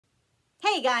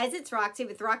Hey guys, it's Roxie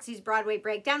with Roxie's Broadway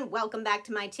Breakdown. Welcome back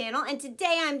to my channel, and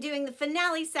today I'm doing the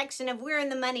finale section of We're in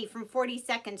the Money from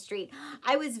 42nd Street.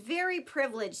 I was very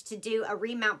privileged to do a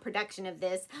remount production of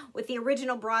this with the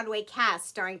original Broadway cast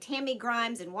starring Tammy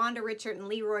Grimes and Wanda, Richert, and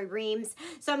Reams.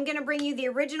 So I'm going to bring you the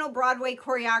original Broadway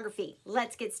choreography.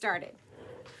 Let's get started.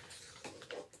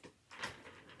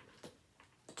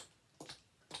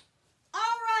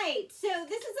 So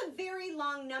this is a very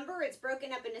long number. It's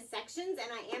broken up into sections,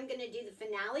 and I am going to do the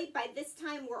finale. By this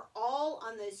time, we're all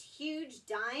on those huge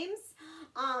dimes,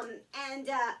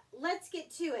 let's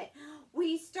get to it.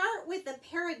 We start with a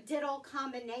paradiddle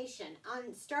combination,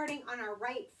 starting on our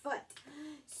right foot.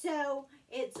 So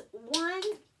it's 1,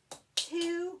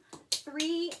 2,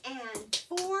 3, and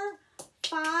 4,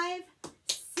 5,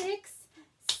 6,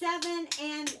 7,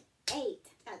 and 8.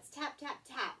 That's tap, tap,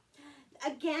 tap.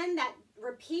 Again, that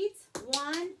repeats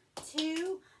 1,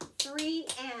 2, 3,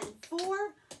 and 4,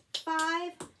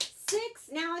 5, 6.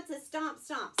 Now it's a stomp,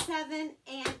 stomp, 7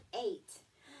 and 8.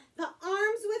 The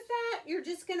arms with that, you're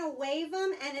just going to wave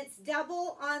them, and it's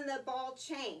double on the ball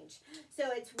change. So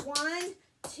it's 1,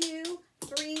 2,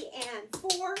 3, and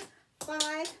 4,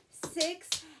 5, 6,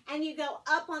 and you go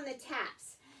up on the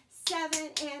taps. 7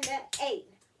 and 8.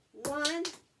 1,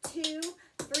 2,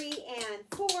 3, and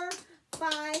 4,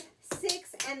 5,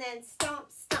 6, and then stomp,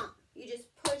 stomp. You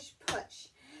just push, push.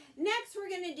 Next, we're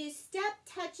going to do step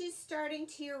touches starting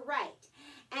to your right.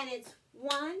 And it's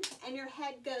 1, and your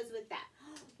head goes with that.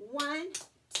 1,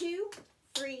 2,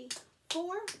 3,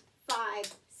 4, 5,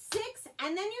 6,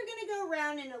 and then you're going to go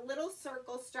around in a little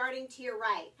circle starting to your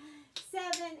right.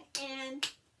 7 and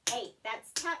 8.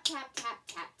 That's tap, tap, tap,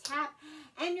 tap, tap.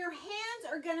 And your hands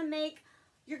are going to make,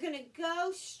 you're going to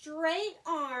go straight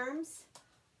arms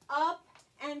up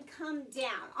and come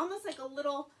down, almost like a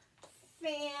little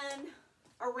fan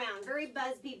around, very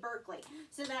Busby Berkeley.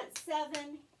 So that's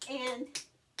 7 and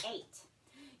 8.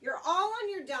 You're all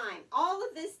on your dime. All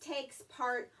of this takes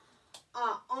part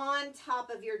on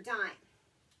top of your dime.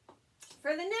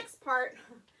 For the next part,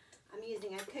 I'm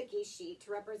using a cookie sheet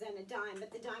to represent a dime,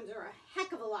 but the dimes are a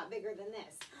heck of a lot bigger than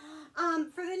this.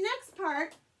 For the next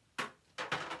part,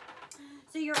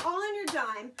 so you're all on your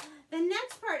dime. The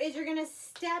next part is you're going to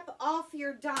step off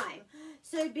your dime.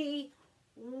 So it'd be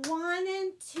 1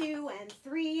 and 2 and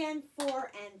 3 and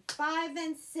 4 and 5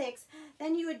 and 6.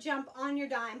 Then you would jump on your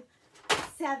dime,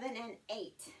 7 and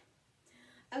 8.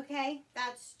 Okay,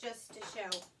 that's just to show.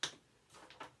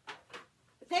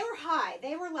 But they were high.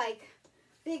 They were like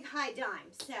big high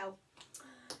dimes. So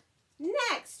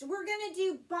next, we're going to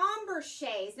do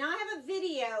Bombershays. Now, I have a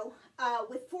video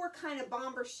with 4 kind of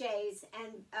Bombershays,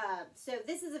 and so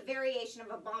this is a variation of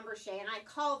a Bombershay, and I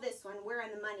call this one We're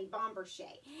in the Money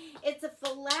Bombershay. It's a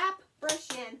flap, brush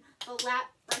in,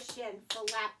 flap, brush in,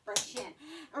 flap, brush in.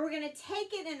 And we're going to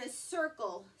take it in a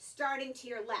circle starting to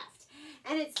your left.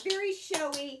 And it's very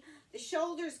showy. The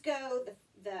shoulders go,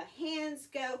 the hands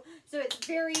go, so it's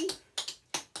very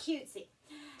cutesy.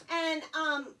 And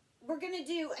we're going to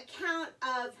do a count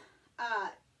of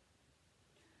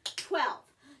 12.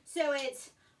 So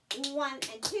it's 1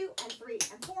 and 2 and 3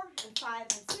 and 4 and 5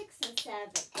 and 6 and 7,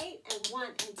 8 and 1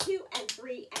 and 2 and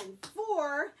 3 and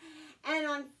 4. And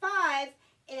on 5,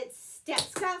 it's step,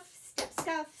 scuff, step,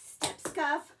 scuff, step,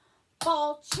 scuff,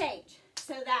 ball change.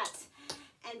 So that's,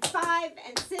 and 5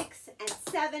 and 6 and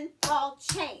 7, ball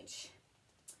change.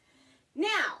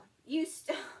 Now,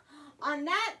 on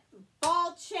that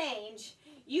ball change,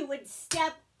 you would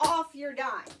step off your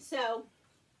dime. So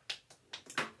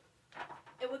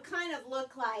it would kind of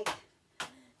look like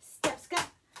step,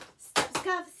 scuff, step,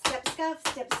 scuff, step, scuff,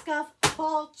 step, scuff,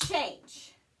 ball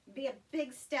change. Be a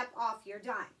big step off your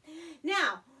dime.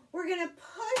 Now, we're going to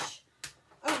push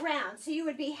around. So you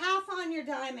would be half on your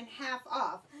dime and half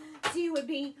off. So you would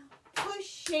be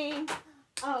pushing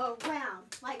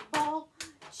around like ball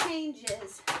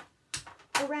changes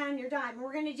around your dime. And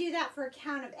we're going to do that for a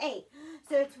count of 8.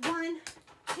 So it's 1,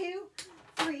 2,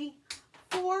 3,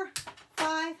 4,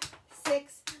 5,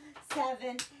 6,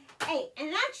 7, 8.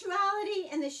 In actuality,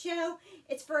 in the show,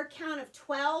 it's for a count of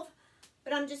 12,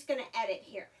 but I'm just going to edit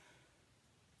here.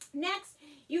 Next,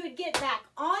 you would get back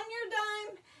on your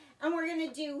dime, and we're going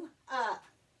to do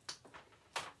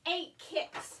 8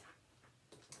 kicks.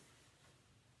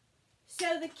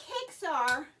 So the kicks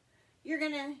are, you're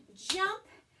going to jump,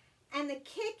 and the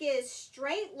kick is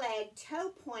straight leg,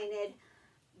 toe pointed,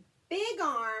 big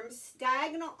arms,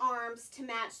 diagonal arms to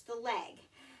match the leg.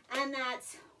 And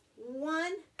that's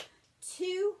 1,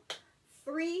 2,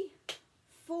 3,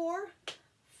 4,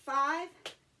 5,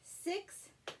 6,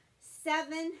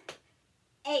 7,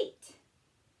 8.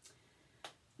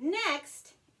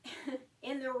 Next,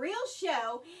 In the real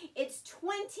show, it's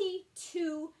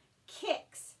 22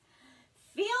 kicks.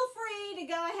 Feel free to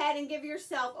go ahead and give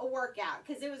yourself a workout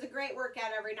because it was a great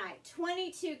workout every night.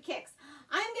 22 kicks.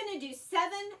 I'm going to do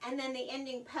 7 and then the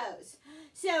ending pose.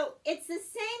 So it's the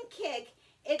same kick,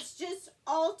 it's just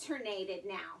alternated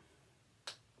now.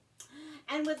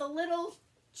 And with a little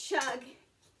chug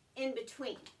in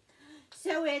between.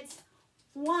 So it's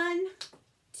 1,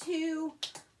 2,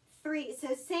 3.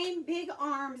 So same big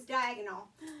arms diagonal.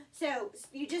 So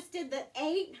you just did the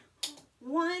 8.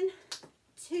 1,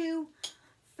 2,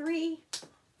 3,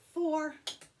 4,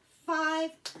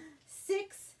 5,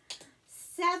 6,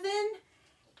 7.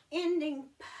 Ending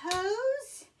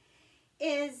pose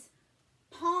is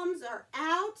palms are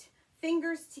out,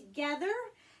 fingers together,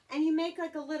 and you make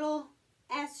like a little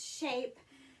S shape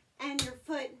and your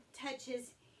foot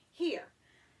touches here.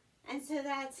 And so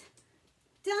that's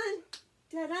done,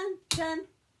 dun, dun, dun,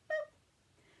 boop.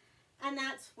 And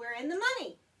that's we're in the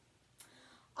money.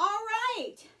 All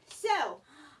right, so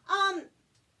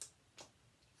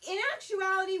in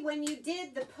actuality, when you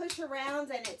did the push arounds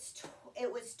and it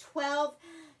was 12,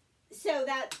 so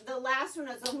that the last one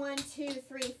was a 1, 2,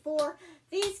 3, 4.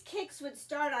 These kicks would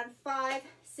start on 5,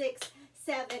 6,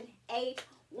 7, 8,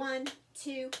 1,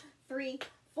 2, 3,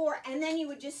 4, and then you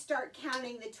would just start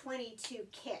counting the 22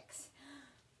 kicks.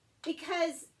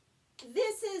 Because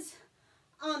this is,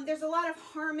 there's a lot of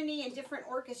harmony and different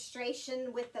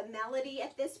orchestration with the melody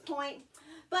at this point.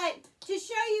 But to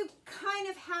show you kind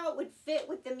of how it would fit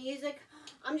with the music,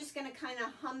 I'm just going to kind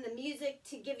of hum the music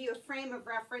to give you a frame of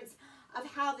reference of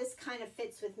how this kind of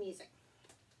fits with music.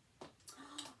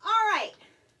 All right,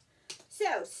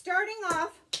 so starting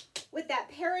off with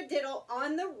that paradiddle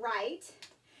on the right,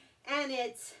 and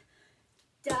it's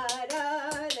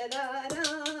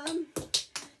da-da-da-da-dum,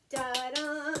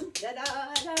 da-dum,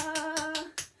 da-da-da,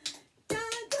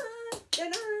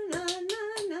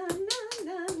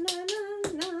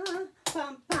 da-da-da-da-na-na-na-na-na-na,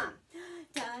 bum, bum,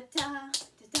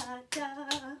 da-da-da-da-da,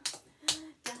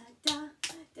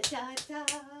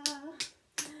 da-da-da-da-da.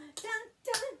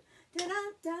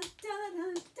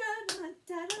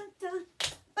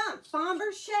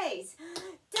 Bombershays.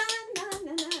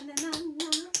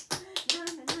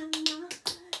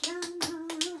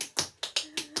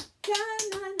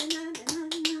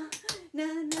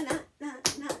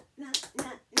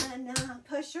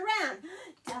 Push around.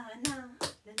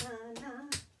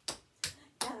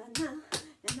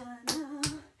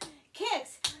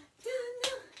 Kicks.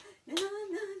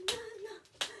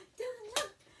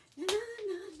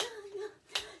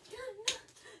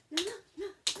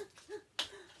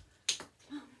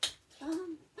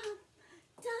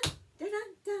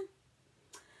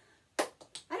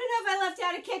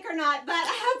 A kick or not, but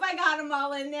I hope I got them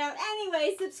all in there.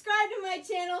 Anyway, subscribe to my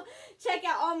channel, check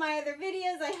out all my other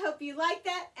videos. I hope you like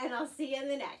that, and I'll see you in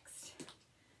the next.